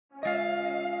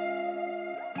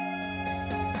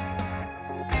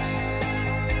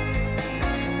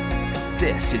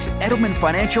This is Edelman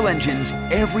Financial Engine's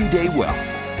Everyday Wealth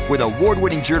with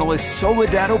award-winning journalist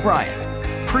Soledad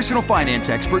O'Brien, personal finance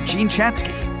expert Jean Chatzky,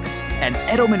 and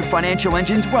Edelman Financial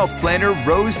Engine's wealth planner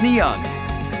Rose Neung.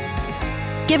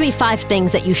 Give me 5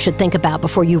 things that you should think about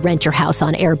before you rent your house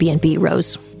on Airbnb,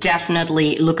 Rose.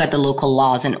 Definitely look at the local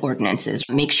laws and ordinances.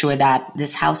 Make sure that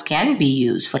this house can be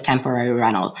used for temporary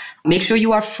rental. Make sure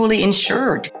you are fully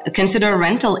insured. Consider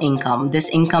rental income. This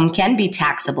income can be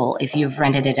taxable if you've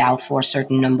rented it out for a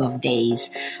certain number of days.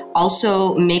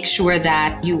 Also, make sure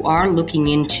that you are looking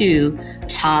into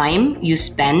time you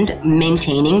spend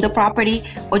maintaining the property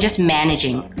or just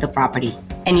managing the property.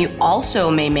 And you also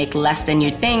may make less than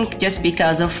you think just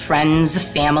because of friends,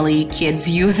 family, kids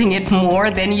using it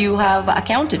more than you have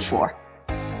accounted for.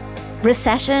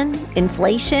 Recession,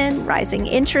 inflation, rising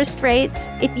interest rates.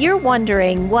 If you're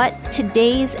wondering what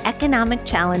today's economic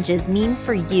challenges mean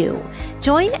for you,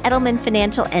 join Edelman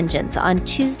Financial Engines on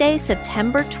Tuesday,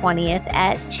 September 20th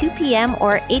at 2 p.m.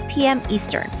 or 8 p.m.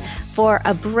 Eastern for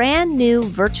a brand new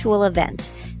virtual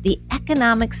event, The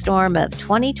Economic Storm of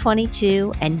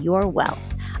 2022 and Your Wealth.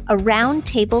 A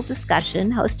roundtable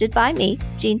discussion hosted by me,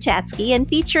 Jean Chatzky, and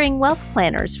featuring wealth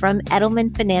planners from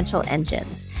Edelman Financial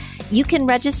Engines. You can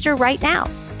register right now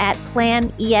at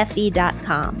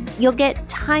planefe.com. You'll get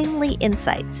timely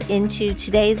insights into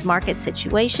today's market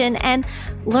situation and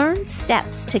learn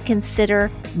steps to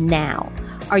consider now.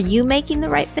 Are you making the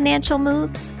right financial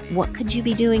moves? What could you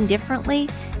be doing differently?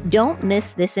 Don't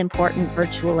miss this important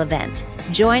virtual event.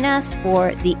 Join us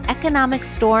for the Economic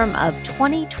Storm of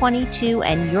 2022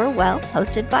 and Your Wealth,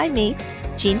 hosted by me,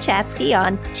 Jean Chatzky,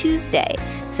 on Tuesday,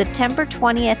 September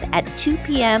 20th at 2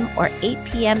 p.m. or 8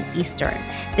 p.m. Eastern.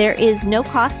 There is no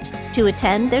cost to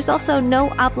attend. There's also no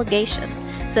obligation.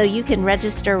 So you can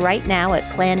register right now at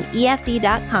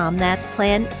planefe.com. That's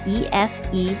planefe.com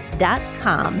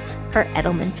for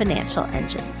Edelman Financial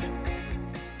Engines.